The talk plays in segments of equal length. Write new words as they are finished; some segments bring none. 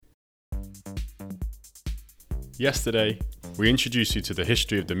Yesterday, we introduced you to the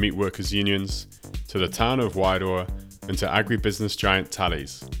history of the meat workers' unions, to the town of Wairoa, and to agribusiness giant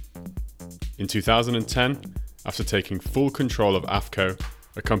Tallies. In 2010, after taking full control of AFCO,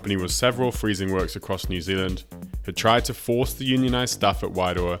 a company with several freezing works across New Zealand, had tried to force the unionised staff at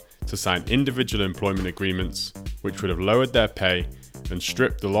Wairoa to sign individual employment agreements which would have lowered their pay and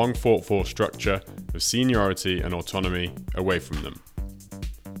stripped the long fought for structure of seniority and autonomy away from them.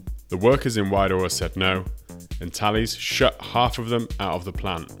 The workers in Wairoa said no, and Tallies shut half of them out of the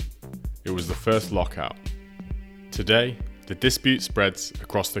plant. It was the first lockout. Today, the dispute spreads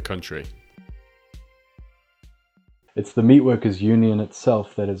across the country. It's the meat workers union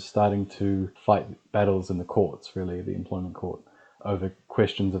itself that is starting to fight battles in the courts, really, the employment court, over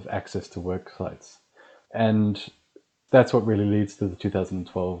questions of access to work sites. And that's what really leads to the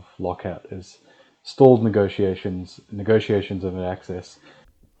 2012 lockout, is stalled negotiations over access.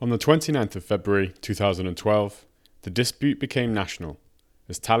 On the 29th of February 2012, the dispute became national,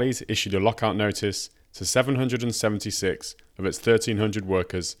 as Tallies issued a lockout notice to 776 of its 1,300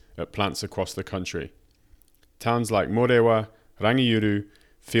 workers at plants across the country. Towns like Morewa, Rangiuru,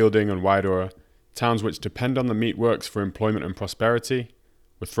 Fielding and Wairoa, towns which depend on the meat works for employment and prosperity,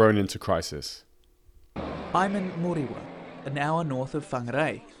 were thrown into crisis. I'm in Morewa, an hour north of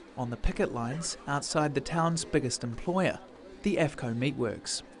Whangarei, on the picket lines outside the town's biggest employer, the AFCO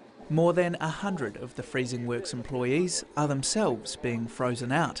Meatworks. More than 100 of the Freezing Works employees are themselves being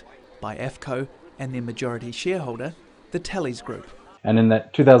frozen out by AFCO and their majority shareholder, the Tallies Group. And in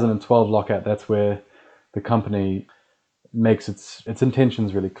that 2012 lockout, that's where the company makes its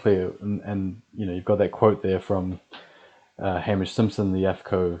intentions really clear. And you know, you've got that quote there from Hamish Simpson, the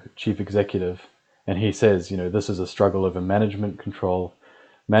AFCO chief executive, and he says, you know, this is a struggle over management control.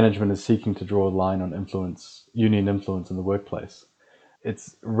 Management is seeking to draw a line on union influence in the workplace.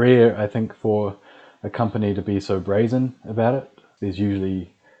 It's rare, I think, for a company to be so brazen about it. There's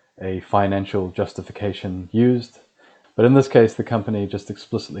usually a financial justification used. But in this case, the company just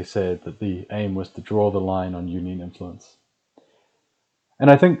explicitly said that the aim was to draw the line on union influence. And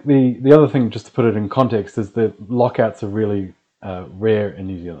I think the other thing, just to put it in context, is that lockouts are really rare in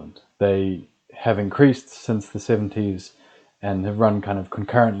New Zealand. They have increased since the 70s and have run kind of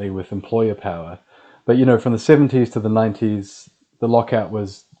concurrently with employer power. But, you know, from the 70s to the 90s, the lockout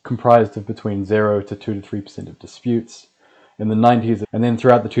was comprised of between 0 to 2 to 3% of disputes. In the 90s, and then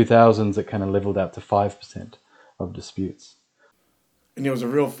throughout the 2000s, it kind of leveled out to 5% of disputes. And there was a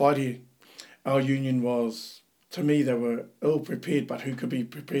real fight here. Our union was, to me, they were ill prepared, but who could be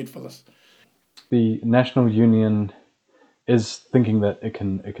prepared for this? The National Union is thinking that it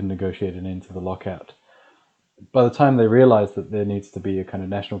can negotiate an end to the lockout. By the time they realise that there needs to be a kind of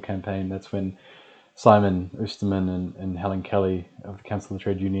national campaign, that's when Simon Oosterman and Helen Kelly of the Council of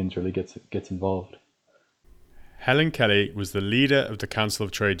Trade Unions really gets involved. Helen Kelly was the leader of the Council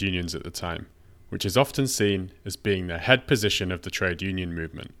of Trade Unions at the time, which is often seen as being the head position of the trade union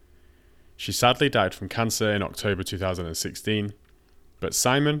movement. She sadly died from cancer in October 2016, but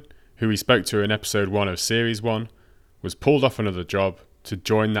Simon, who we spoke to in episode 1 of Series 1, was pulled off another job to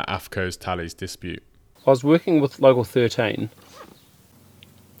join the AFCO's Tallies dispute. I was working with Local 13,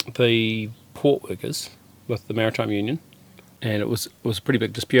 the port workers with the Maritime Union, and it was a pretty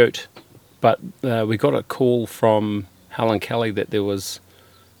big dispute. But we got a call from Helen Kelly that there was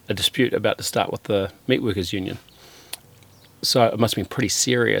a dispute about to start with the Meat Workers Union. So it must have been pretty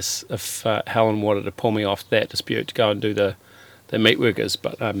serious if Helen wanted to pull me off that dispute to go and do the Meat Workers.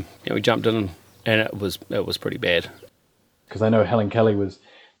 But we jumped in and it was pretty bad. Because I know Helen Kelly was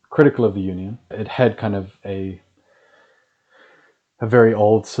critical of the union. It had kind of a very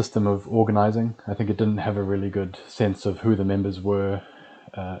old system of organising. I think it didn't have a really good sense of who the members were,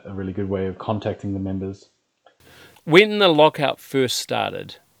 a really good way of contacting the members. When the lockout first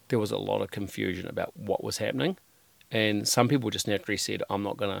started, there was a lot of confusion about what was happening, and some people just naturally said, I'm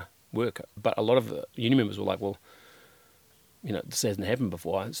not going to work. But a lot of the union members were like, well, you know, this hasn't happened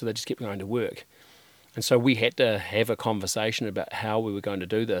before, so they just kept going to work. And so we had to have a conversation about how we were going to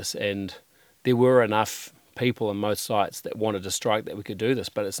do this, and there were enough people on most sites that wanted to strike that we could do this,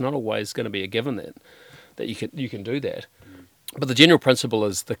 but it's not always going to be a given that you can do that. But the general principle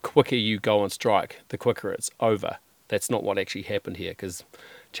is the quicker you go on strike, the quicker it's over. That's not what actually happened here, because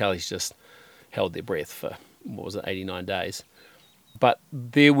Charlie's just held their breath for, 89 days. But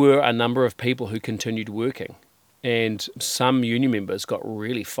there were a number of people who continued working, and some union members got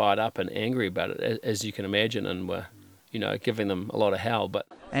really fired up and angry about it, as you can imagine, and were, giving them a lot of hell.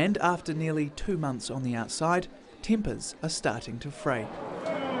 And after nearly 2 months on the outside, tempers are starting to fray.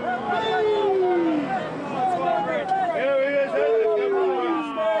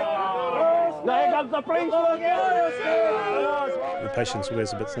 The patience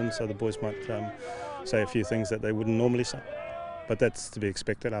wears a bit thin, so the boys might say a few things that they wouldn't normally say. But that's to be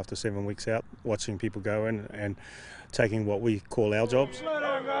expected after 7 weeks out, watching people go in and taking what we call our jobs.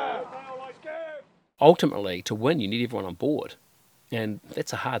 Ultimately, to win, you need everyone on board. And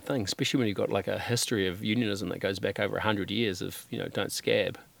that's a hard thing, especially when you've got like a history of unionism that goes back over 100 years of, don't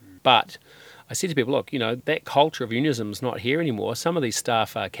scab. But I said to people, look, that culture of unionism is not here anymore. Some of these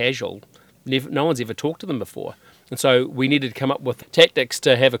staff are casual. No one's ever talked to them before. And so we needed to come up with tactics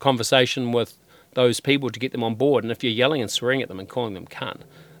to have a conversation with those people to get them on board. And if you're yelling and swearing at them and calling them cunt,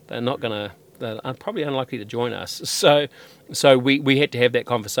 they're probably unlikely to join us. So we had to have that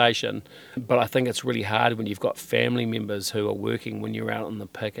conversation. But I think it's really hard when you've got family members who are working when you're out on the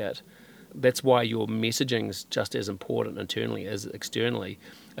picket. That's why your messaging is just as important internally as externally.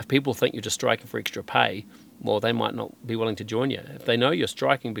 If people think you're just striking for extra pay, well, they might not be willing to join you. If they know you're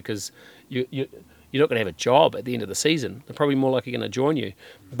striking because you're not going to have a job at the end of the season, they're probably more likely going to join you.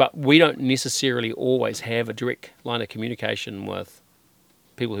 But we don't necessarily always have a direct line of communication with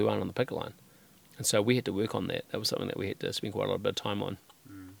people who aren't on the picket line. And so we had to work on that. That was something that we had to spend quite a lot of time on.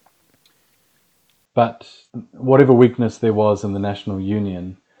 But whatever weakness there was in the National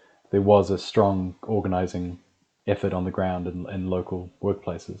Union, there was a strong organising effort on the ground in local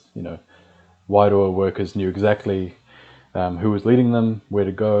workplaces. Wairoa workers knew exactly who was leading them, where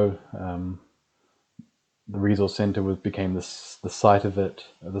to go. The resource centre became the site of it,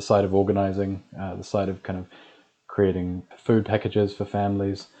 the site of organising, the site of kind of creating food packages for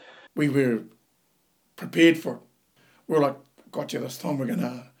families. We were prepared for it. We were like, gotcha, this time we're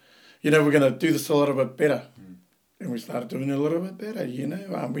gonna do this a little bit better. And we started doing it a little bit better,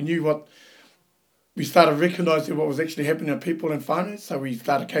 We knew we started recognising what was actually happening to people and whānau, so we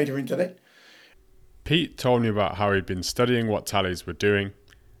started catering to that. Pete told me about how he'd been studying what tallies were doing,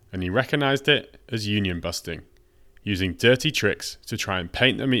 and he recognised it as union busting, using dirty tricks to try and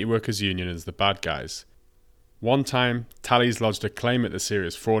paint the Meat Workers Union as the bad guys. One time, tallies lodged a claim at the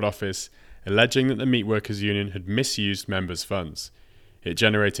Serious Fraud Office, alleging that the Meat Workers Union had misused members' funds. It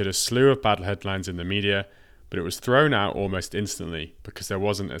generated a slew of bad headlines in the media, but it was thrown out almost instantly because there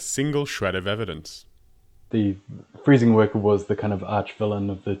wasn't a single shred of evidence. The freezing worker was the kind of arch villain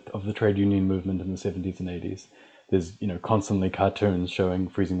of the trade union movement in the 70s and 80s. There's constantly cartoons showing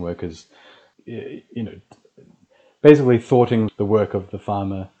freezing workers, basically thwarting the work of the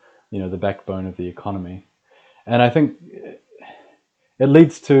farmer, the backbone of the economy. And I think it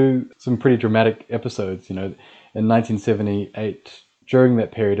leads to some pretty dramatic episodes. In 1978, during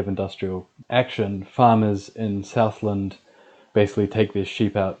that period of industrial action, farmers in Southland basically take their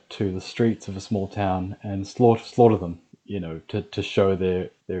sheep out to the streets of a small town and slaughter them, to show their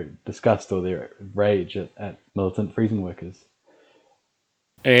disgust or their rage at militant freezing workers.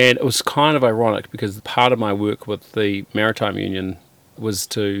 And it was kind of ironic because part of my work with the Maritime Union was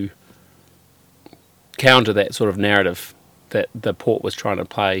to counter that sort of narrative that the port was trying to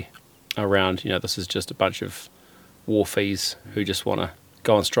play around, this is just a bunch of wharfies who just want to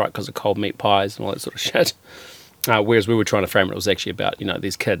go on strike because of cold meat pies and all that sort of shit. Whereas we were trying to frame it was actually about,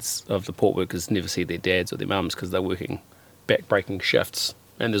 these kids of the port workers never see their dads or their mums because they're working back-breaking shifts.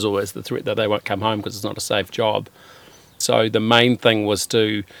 And there's always the threat that they won't come home because it's not a safe job. So the main thing was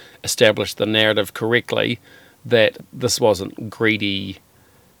to establish the narrative correctly that this wasn't greedy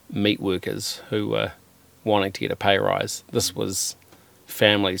meat workers who were wanting to get a pay rise. This was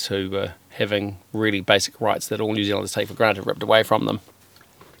families who were having really basic rights that all New Zealanders take for granted ripped away from them.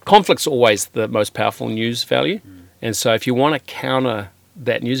 Conflict's always the most powerful news value, and so if you want to counter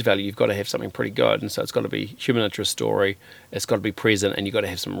that news value, you've got to have something pretty good, and so it's got to be human interest story, it's got to be present, and you've got to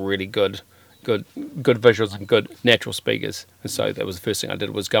have some really good visuals and good natural speakers. And so that was the first thing I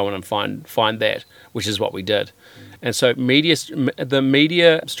did, was go in and find that, which is what we did. And so the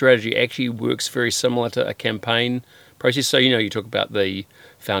media strategy actually works very similar to a campaign process. So you talk about the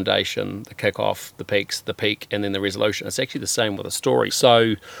foundation, the kick-off, the peaks, the peak, and then the resolution. It's actually the same with a story. So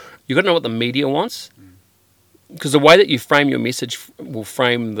you've got to know what the media wants, because the way that you frame your message will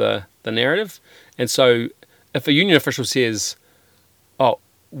frame the narrative. And so if a union official says, oh,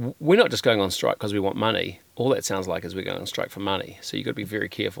 we're not just going on strike because we want money, all that sounds like is we're going on strike for money. So you've got to be very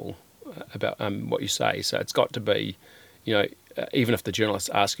careful about what you say. So it's got to be, even if the journalists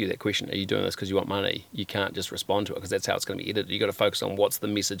ask you that question, are you doing this because you want money? You can't just respond to it because that's how it's going to be edited. You've got to focus on what's the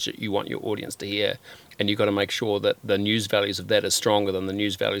message that you want your audience to hear, and you've got to make sure that the news values of that is stronger than the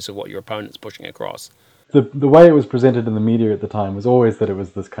news values of what your opponent's pushing across. The way it was presented in the media at the time was always that it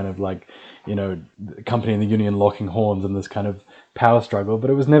was this kind of the company and the union locking horns and this kind of power struggle, but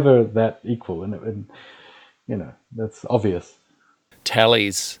it was never that equal, and that's obvious.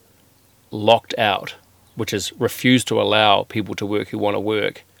 Tallies locked out, which is refused to allow people to work who want to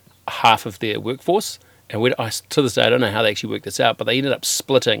work, half of their workforce. And to this day, I don't know how they actually worked this out, but they ended up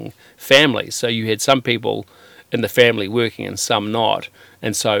splitting families. So you had some people in the family working and some not.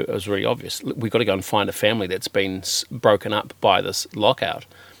 And so it was really obvious. We've got to go and find a family that's been broken up by this lockout.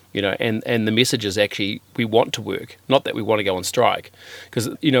 And the message is actually we want to work, not that we want to go on strike. Because,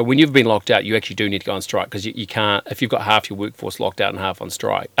 when you've been locked out, you actually do need to go on strike because you can't, if you've got half your workforce locked out and half on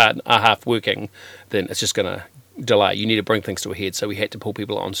strike, half working, then it's just going to delay. You need to bring things to a head. So we had to pull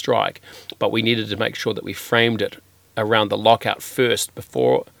people on strike. But we needed to make sure that we framed it around the lockout first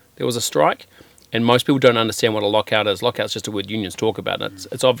before there was a strike. And most people don't understand what a lockout is. Lockout's just a word unions talk about. And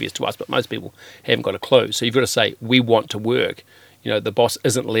it's obvious to us, but most people haven't got a clue. So you've got to say, we want to work. The boss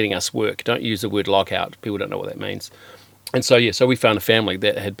isn't letting us work. Don't use the word lockout. People don't know what that means. And so we found a family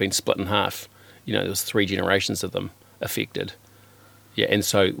that had been split in half. There was 3 generations of them affected. And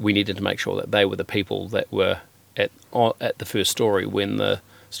so we needed to make sure that they were the people that were at the first story when the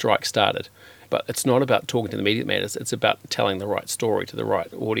strike started. But it's not about talking to the media matters. It's about telling the right story to the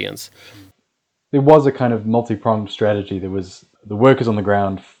right audience. There was a kind of multi-pronged strategy. There was the workers on the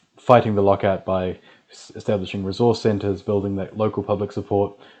ground fighting the lockout by establishing resource centres, building that local public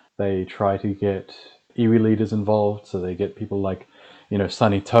support. They try to get iwi leaders involved, so they get people like,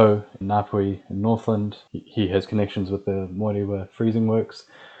 Sunny Toe in Ngāpuhi in Northland. He has connections with the Moriwa freezing works.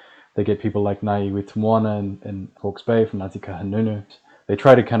 They get people like Ngāiwi Tamoana in Hawke's Bay from Ngāti Kahanunu. They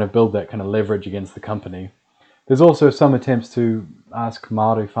try to kind of build that kind of leverage against the company. There's also some attempts to ask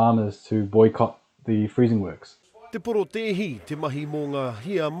Māori farmers to boycott the freezing works. Te poro tehi, te mahi mō ngā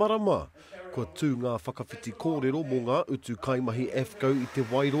hia marama. Kua tū ngā whakawhiti kōrero mō ngā utu kaimahi AFCO I te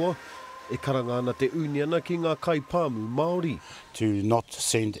Wairoa. E karanga ana te uniana ki ngā kaipāmu Māori. To not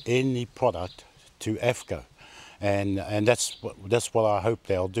send any product to AFCO. And that's what I hope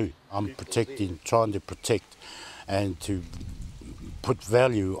they'll do. I'm trying to protect and to put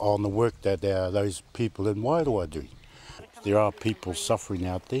value on the work that those people in Wairoa do. There are people suffering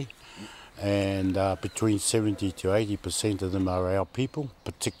out there. And between 70 to 80% of them are our people,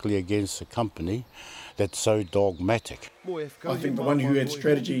 particularly against a company that's so dogmatic. I think the one who had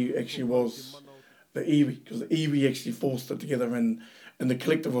strategy actually was the iwi, because the iwi actually forced it together, and the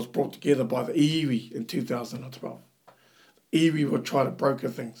collective was brought together by the iwi in 2012. Iwi would try to broker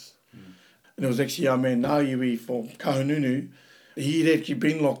things. And it was actually our man Ngāiwi from Kahununu. He'd actually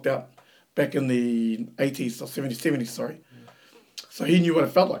been locked out back in the 80s or 70s, sorry. So he knew what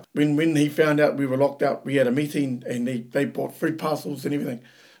it felt like. When he found out we were locked out, we had a meeting and they bought food parcels and everything.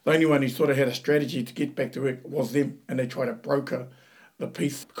 The only one who sort of had a strategy to get back to work was them, and they tried to broker the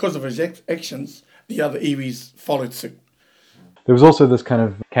peace. Because of his actions, the other iwis followed suit. There was also this kind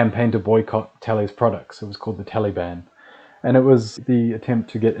of campaign to boycott Tele's products. It was called the Taliban. And it was the attempt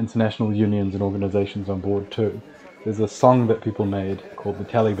to get international unions and organisations on board too. There's a song that people made called the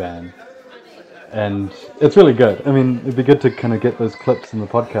Taliban. And it's really good. I mean, it'd be good to kind of get those clips in the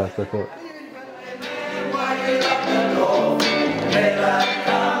podcast, I thought.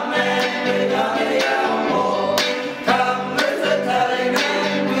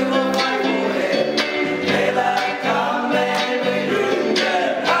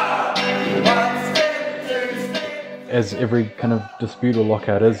 As every kind of dispute or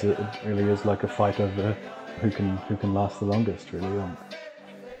lockout is, it really is like a fight over who can last the longest, really.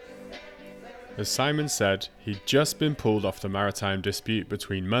 As Simon said, he'd just been pulled off the maritime dispute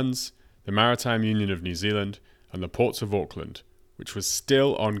between MUNZ, the Maritime Union of New Zealand, and the Ports of Auckland, which was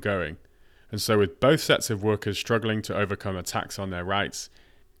still ongoing. And so with both sets of workers struggling to overcome attacks on their rights,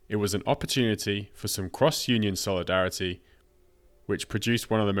 it was an opportunity for some cross-union solidarity, which produced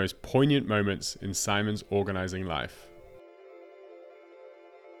one of the most poignant moments in Simon's organising life.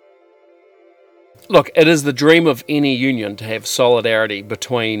 Look, it is the dream of any union to have solidarity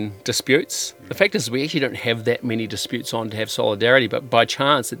between disputes. The fact is we actually don't have that many disputes on to have solidarity, but by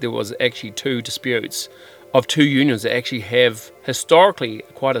chance that there was actually 2 disputes of 2 unions that actually have historically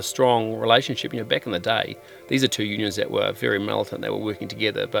quite a strong relationship. Back in the day, these are 2 unions that were very militant, they were working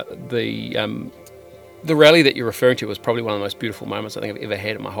together, but the rally that you're referring to was probably one of the most beautiful moments I think I've ever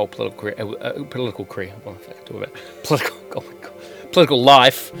had in my whole political career. Political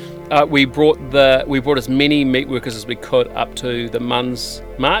life. We brought as many meat workers as we could up to the MUNZ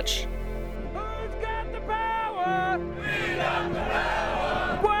March. Who's got the power? We got the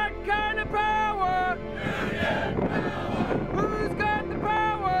power. What kind of power? Who's got the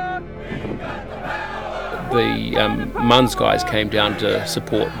power? We got the power. The MUNZ guys came down to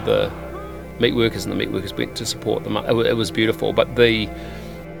support the meat workers, and the meat workers went to support them. It was beautiful, but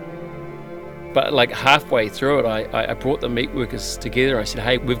But like halfway through it, I brought the meat workers together. I said,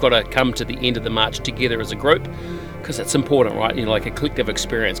 hey, we've got to come to the end of the march together as a group, because it's important, right? You know, like a collective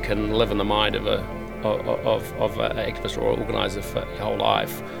experience can live in the mind of an activist or organizer for your whole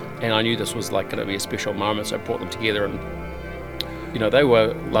life. And I knew this was like going to be a special moment, so I brought them together, and you know, they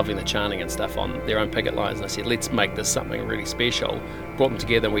were loving the chanting and stuff on their own picket lines, and I said, let's make this something really special. Brought them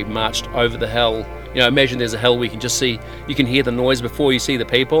together and we marched over the hill. You know, imagine there's a hill where you can just see, you can hear the noise before you see the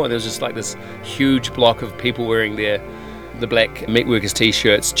people, and there was just like this huge block of people wearing the black meatworkers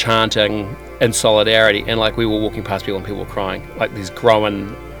t-shirts, chanting in solidarity, and like we were walking past people and people were crying, like these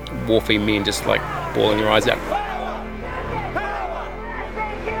grown, wharfy men just like bawling their eyes out.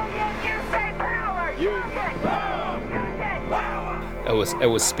 It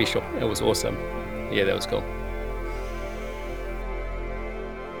was special. It was awesome. Yeah, that was cool.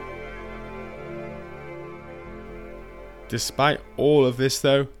 Despite all of this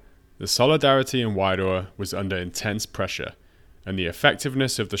though, the solidarity in Wairoa was under intense pressure, and the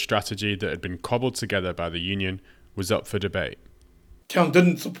effectiveness of the strategy that had been cobbled together by the union was up for debate. Town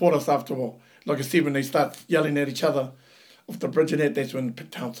didn't support us after all. Like I said, when they start yelling at each other off the bridge and that's when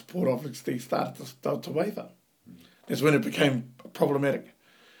town support obviously started to waver. That's when it became problematic.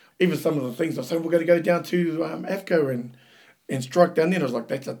 Even some of the things I said, we're going to go down to AFCO and strike down there. I was like,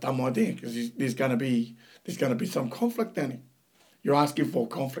 that's a dumb idea, because there's going to be some conflict down there. You're asking for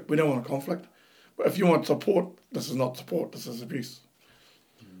conflict. We don't want a conflict. But if you want support, this is not support. This is abuse.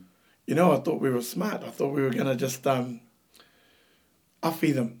 You know, I thought we were smart. I thought we were going to just uffie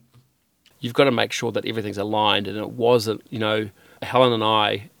them. You've got to make sure that everything's aligned, and it wasn't, you know, Helen and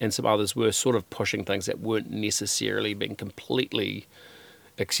I and some others were sort of pushing things that weren't necessarily being completely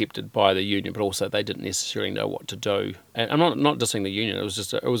accepted by the union, but also they didn't necessarily know what to do. And I'm not dissing the union. It was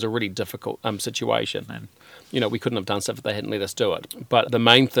just it was a really difficult situation, and you know, we couldn't have done stuff if they hadn't let us do it. But the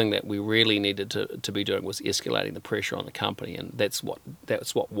main thing that we really needed to be doing was escalating the pressure on the company, and that's what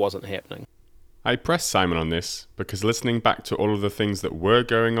wasn't happening. I pressed Simon on this because listening back to all of the things that were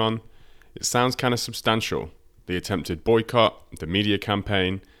going on, it sounds kind of substantial. The attempted boycott, the media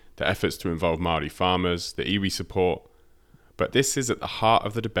campaign, the efforts to involve Māori farmers, the iwi support. But this is at the heart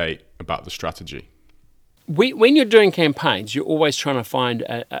of the debate about the strategy. When you're doing campaigns, you're always trying to find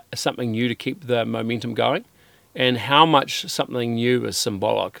something new to keep the momentum going, and how much something new is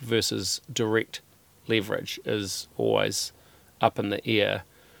symbolic versus direct leverage is always up in the air.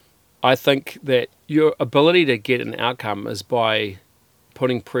 I think that your ability to get an outcome is by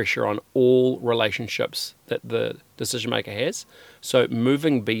putting pressure on all relationships that the decision maker has. So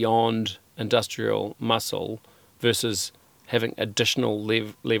moving beyond industrial muscle versus having additional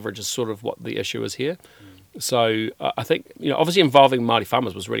leverage is sort of what the issue is here. So I think, you know, obviously involving Māori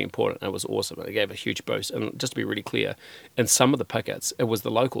farmers was really important, and it was awesome. It gave a huge boost. And just to be really clear, in some of the pickets, it was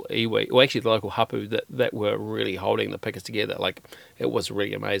the local iwi, or actually the local hapu, that were really holding the pickets together. Like, it was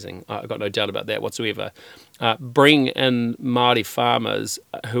really amazing. I've got no doubt about that whatsoever. Bring in Māori farmers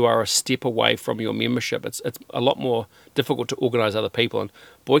who are a step away from your membership. It's a lot more difficult to organise other people, and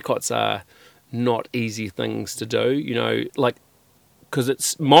boycotts are not easy things to do, you know, like, because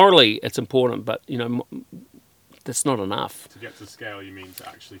it's morally it's important, but you know that's not enough. To get to scale, you mean to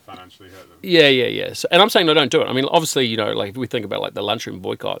actually financially hurt them? Yeah. So, and I'm saying no, don't do it. I mean, obviously, you know, like if we think about like the lunchroom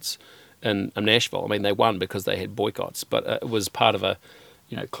boycotts in Nashville, I mean, they won because they had boycotts, but it was part of a,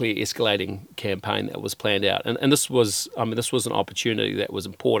 you know, clear escalating campaign that was planned out. And this was, I mean, this was an opportunity that was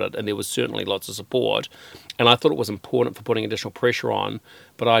important, and there was certainly lots of support. And I thought it was important for putting additional pressure on,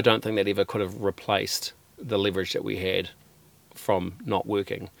 but I don't think that ever could have replaced the leverage that we had from not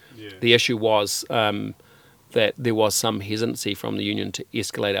working. Yeah. The issue was that there was some hesitancy from the union to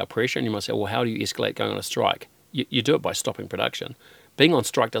escalate our pressure, and you might say, well, how do you escalate going on a strike? You do it by stopping production. Being on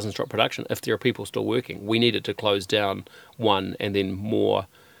strike doesn't stop production if there are people still working. We needed to close down one and then more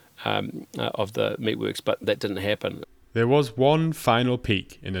of the meatworks, but that didn't happen. There was one final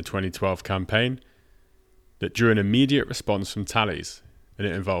peak in the 2012 campaign that drew an immediate response from Tallies, and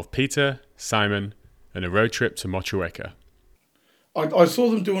it involved Peter, Simon, and a road trip to Motueka. I saw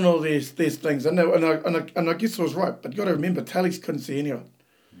them doing all these things, and I guess I was right, but you got to remember, Tallies couldn't see anyone.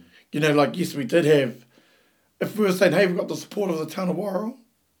 You know, like, yes, we did have, if we were saying, hey, we've got the support of the town of Wairoa,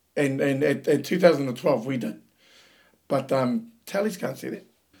 and at 2012 we did, but Tallies can't see that.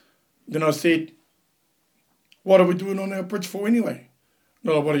 Then I said, what are we doing on our bridge for anyway?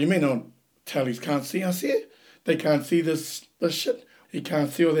 No, what do you mean? Oh, Tallies can't see us here? They can't see this shit. He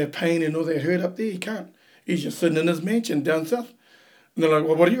can't see all their pain and all their hurt up there. He can't. He's just sitting in his mansion down south. And they're like,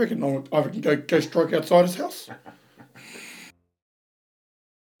 well, what do you reckon? Oh, I reckon go strike outside his house.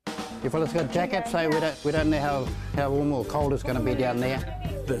 You fellas got jackets, so we don't know how warm or cold it's going to be down there.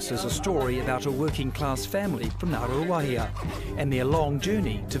 This is a story about a working-class family from Ngaruawahia and their long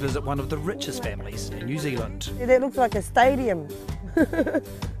journey to visit one of the richest families in New Zealand. That looks like a stadium.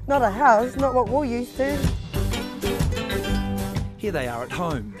 Not a house, not what we're used to. Here they are at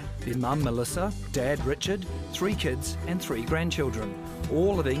home. Their mum Melissa, dad Richard, 3 kids and 3 grandchildren,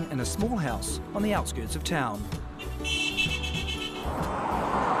 all living in a small house on the outskirts of town.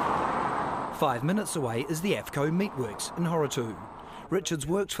 5 minutes away is the AFCO Meatworks in Horotū. Richard's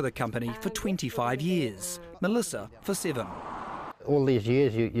worked for the company for 25 years, Melissa for 7. All these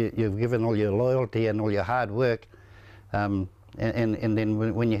years you've given all your loyalty and all your hard work, and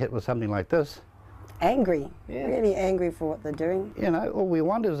then when you hit with something like this... Angry, really angry for what they're doing. You know, all we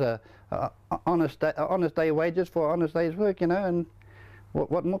want is a honest day wages for an honest day's work, you know, and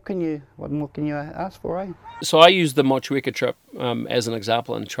what more can you ask for, eh? So I use the Motueka trip as an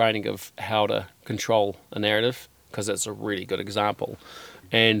example in training of how to control a narrative, because it's a really good example.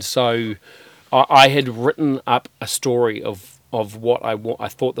 And so I had written up a story of what I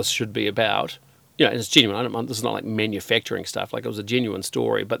thought this should be about. You know, it's genuine. This is not like manufacturing stuff. Like, it was a genuine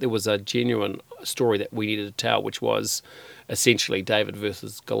story, but there was a genuine story that we needed to tell, which was essentially David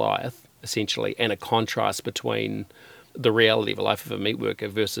versus Goliath, essentially, and a contrast between the reality of a life of a meat worker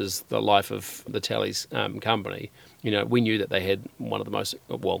versus the life of the Tallies company. You know, we knew that they had one of the most,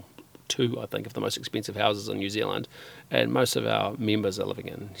 well, 2, I think, of the most expensive houses in New Zealand, and most of our members are living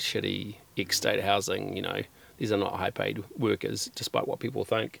in shitty ex-state housing. You know, these are not high-paid workers, despite what people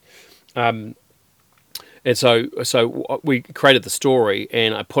think. And so we created the story,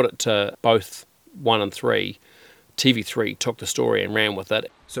 and I put it to both 1 and 3. TV3 took the story and ran with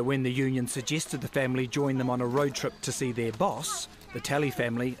it. So when the union suggested the family join them on a road trip to see their boss, the Talley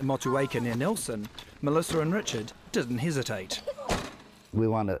family in Motueka near Nelson, Melissa and Richard didn't hesitate. We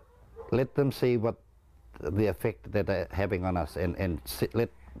want to let them see what the effect that they're having on us, and let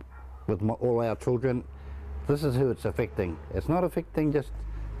with all our children, this is who it's affecting. It's not affecting just,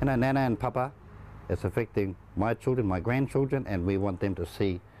 you know, Nana and Papa. It's affecting my children, my grandchildren, and we want them to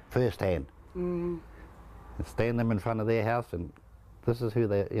see firsthand. And stand them in front of their house, and this is who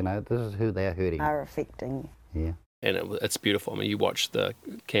they, you know, this is who they're hurting. Are affecting. Yeah. And it's beautiful. I mean, you watch the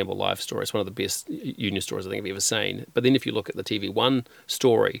Campbell Life story. It's one of the best union stories I think I've ever seen. But then if you look at the TV1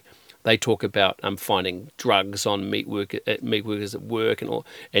 story, they talk about finding drugs on meat workers at work,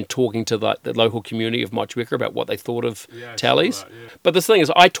 and talking to the local community of Motueka about what they thought of Tallies. But the thing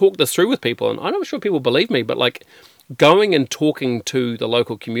is, I talked this through with people, and I'm not sure people believe me, but like, going and talking to the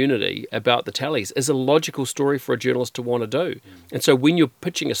local community about the Tallies is a logical story for a journalist to want to do. And so when you're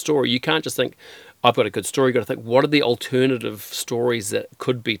pitching a story, you can't just think, I've got a good story. You've got to think, what are the alternative stories that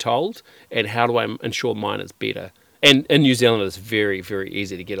could be told, and how do I ensure mine is better? And in New Zealand, it's very, very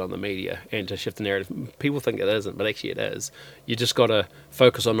easy to get on the media and to shift the narrative. People think it isn't, but actually it is. You just got to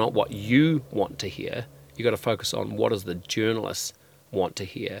focus on not what you want to hear. You got to focus on what does the journalists want to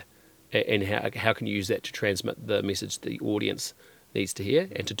hear, and how can you use that to transmit the message the audience needs to hear.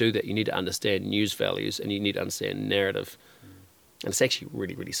 And to do that, you need to understand news values, and you need to understand narrative. And it's actually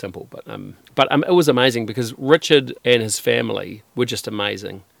really, really simple. But it was amazing, because Richard and his family were just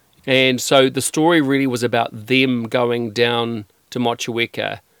amazing. And so the story really was about them going down to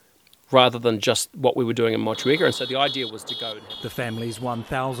Motueka rather than just what we were doing in Motueka. And so the idea was to go. The family's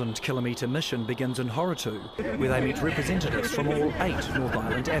 1,000-kilometre mission begins in Horotū, where they meet representatives from all 8 North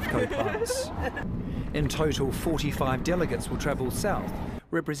Island AFCO plants. In total, 45 delegates will travel south,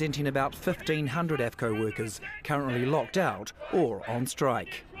 representing about 1,500 AFCO workers currently locked out or on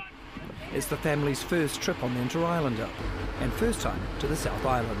strike. It's the family's first trip on the Inter-Islander, and first time to the South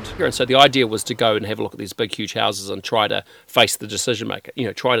Island. And so the idea was to go and have a look at these big, huge houses and try to face the decision maker. You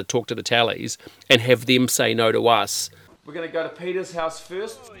know, try to talk to the Tallies and have them say no to us. We're going to go to Peter's house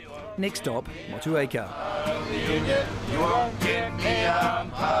first. Next stop, Motueka. You won't get me, I'm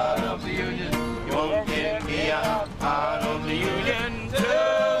part of the union. You won't get me, I'm part of the union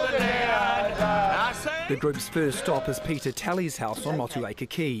till the day I die. The group's first stop is Peter Talley's house on Motueka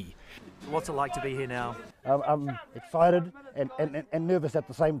Quay. What's it like to be here now? I'm excited and nervous at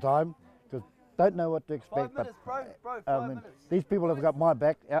the same time, because don't know what to expect. But these people have got my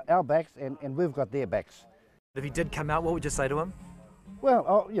back, our backs, and we've got their backs. If he did come out, what would you say to him?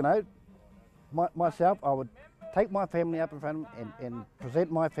 Well, you know, myself, I would take my family up in front of him and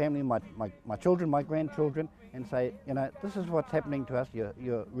present my family, my children, my grandchildren, and say, you know, this is what's happening to us.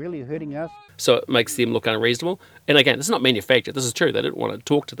 You're really hurting us. So it makes them look unreasonable. And again, this is not manufactured. This is true. They didn't want to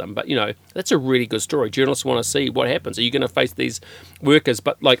talk to them. But, you know, that's a really good story. Journalists want to see what happens. Are you going to face these workers?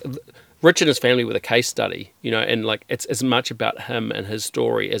 But, like, Rich and his family were the case study, you know, and, like, it's as much about him and his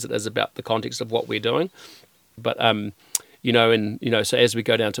story as it is about the context of what we're doing. But, And so as we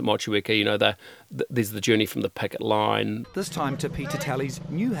go down to Motueka, there's the journey from the picket line. This time to Peter Talley's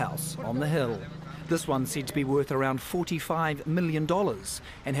new house on the hill. This one's said to be worth around $45 million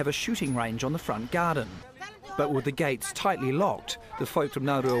and have a shooting range on the front garden. But with the gates tightly locked, the folk from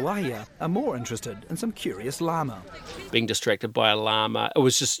Ngaruawahia are more interested in some curious llama. Being distracted by a llama, it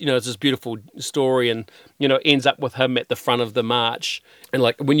was just, it's this beautiful story, and, it ends up with him at the front of the march. And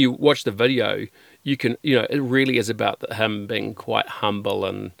like when you watch the video, you can, it really is about him being quite humble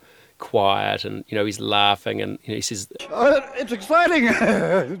and quiet, and he's laughing, and he says, it's exciting.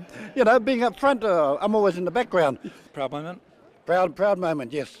 Being up front, I'm always in the background. Proud moment? Proud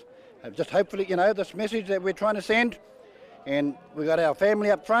moment, yes. Just hopefully, this message that we're trying to send, and we got our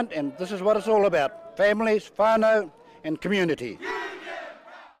family up front, and this is what it's all about: families, whānau, and community.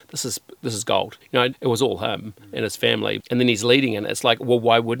 This is gold. It was all him and his family, and then he's leading, and it's like, well,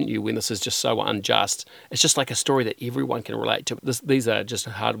 why wouldn't you when this is just so unjust? It's just like a story that everyone can relate to. These are just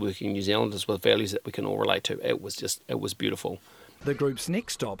hardworking New Zealanders with values that we can all relate to. It was beautiful. The group's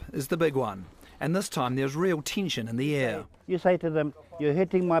next stop is the big one, and this time there's real tension in the air. You say to them, "You're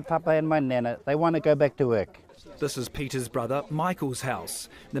hitting my papa and my nana." They want to go back to work. This is Peter's brother Michael's house,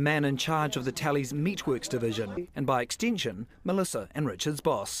 the man in charge of the Talley's Meatworks division, and by extension, Melissa and Richard's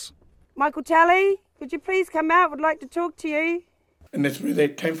boss. Michael Talley, could you please come out? Would like to talk to you. And that's where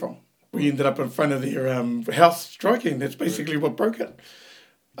that came from. We ended up in front of their house striking. That's basically what broke it.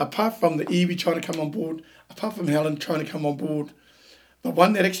 Apart from the Iwi trying to come on board, apart from Helen trying to come on board, the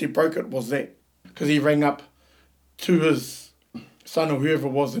one that actually broke it was that. Because he rang up to his son or whoever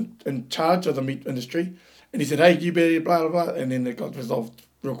was in charge of the meat industry, and he said, "Hey, you better blah, blah, blah," and then it got resolved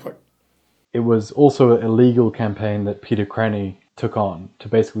real quick. It was also a legal campaign that Peter Cranny took on to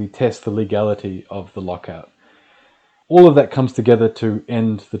basically test the legality of the lockout. All of that comes together to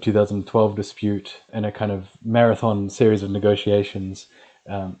end the 2012 dispute in a kind of marathon series of negotiations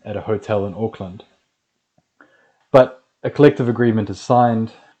at a hotel in Auckland. But a collective agreement is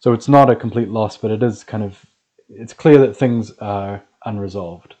signed, so it's not a complete loss, but it's clear that things are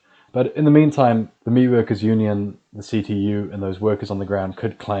unresolved. But in the meantime, the Meat Workers Union, the CTU, and those workers on the ground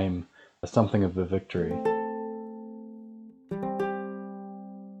could claim something of a victory.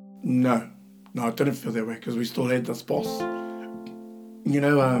 No, I didn't feel that way because we still had this boss. We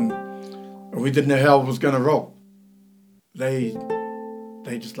didn't know how it was going to roll. They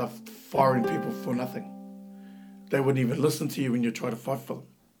just loved firing people for nothing. They wouldn't even listen to you when you try to fight for them.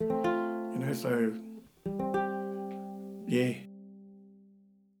 So, yeah.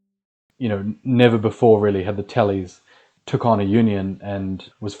 Never before really had the Talleys took on a union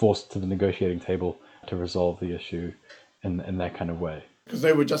and was forced to the negotiating table to resolve the issue in that kind of way. Because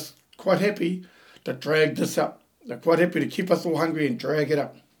they were just quite happy to drag this up. They're quite happy to keep us all hungry and drag it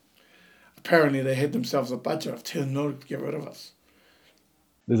up. Apparently they had themselves a budget of $10 million to get rid of us.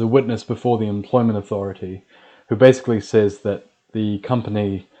 There's a witness before the Employment Authority who basically says that the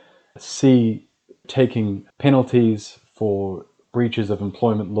company see taking penalties for breaches of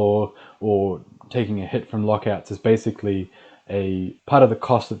employment law or taking a hit from lockouts is basically a part of the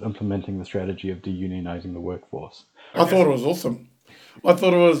cost of implementing the strategy of deunionizing the workforce. I thought it was awesome. I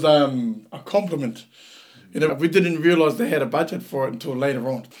thought it was a compliment. We didn't realise they had a budget for it until later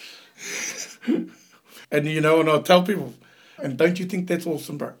on. And I'll tell people, and don't you think that's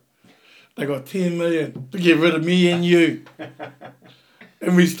awesome, bro? They got $10 million to get rid of me and you.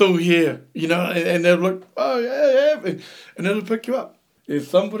 And we're still here, and they're like, "Oh, yeah. And it'll pick you up. There's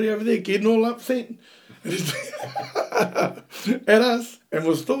somebody over there getting all upset at us, and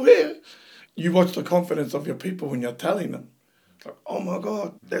we're still here." You watch the confidence of your people when you're telling them. It's like, oh my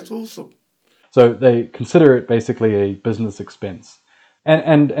God, that's awesome. So they consider it basically a business expense.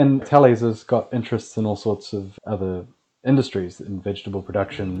 And Talley's has got interests in all sorts of other industries, in vegetable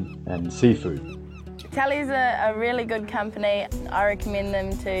production and seafood. Talley's a really good company. I recommend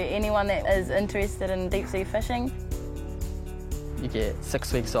them to anyone that is interested in deep sea fishing. You get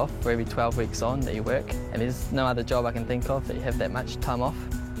 6 weeks off for every 12 weeks on that you work, and there's no other job I can think of that you have that much time off.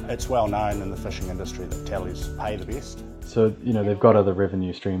 It's well known in the fishing industry that Talley's pay the best. So, they've got other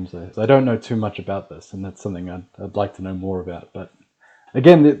revenue streams there. So I don't know too much about this, and that's something I'd like to know more about. But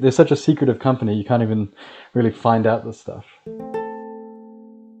again, they're such a secretive company, you can't even really find out this stuff.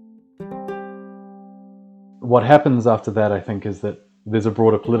 What happens after that, I think, is that there's a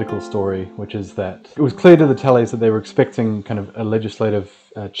broader political story, which is that it was clear to the Talleys that they were expecting kind of a legislative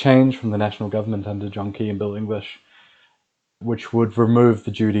change from the national government under John Key and Bill English, which would remove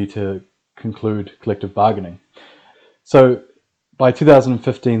the duty to conclude collective bargaining. So by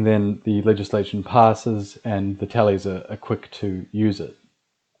 2015, then the legislation passes and the Talleys are quick to use it.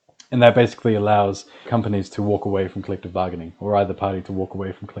 And that basically allows companies to walk away from collective bargaining, or either party to walk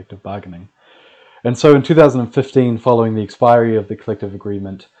away from collective bargaining. And so in 2015, following the expiry of the collective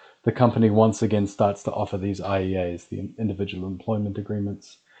agreement, the company once again starts to offer these IEAs, the individual employment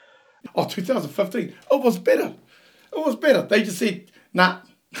agreements. Oh, 2015, it was better. It was better. They just said, nah.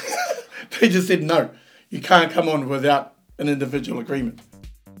 They just said, no, you can't come on without an individual agreement.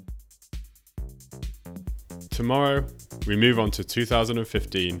 Tomorrow, we move on to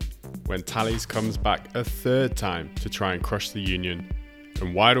 2015, when Tallies comes back a third time to try and crush the union,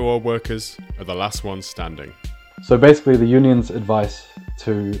 and Wairoa workers are the last ones standing. So basically the union's advice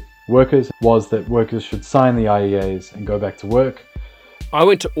to workers was that workers should sign the IEAs and go back to work. I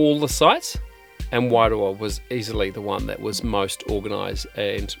went to all the sites, and Wairoa was easily the one that was most organised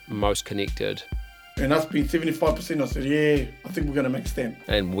and most connected. And us being 75%, I said, yeah, I think we're going to make a stand.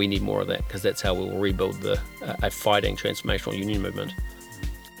 And we need more of that, because that's how we'll rebuild a fighting transformational union movement.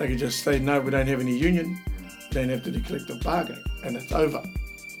 They could just say, no, we don't have any union, we don't have to do collective bargaining, and it's over.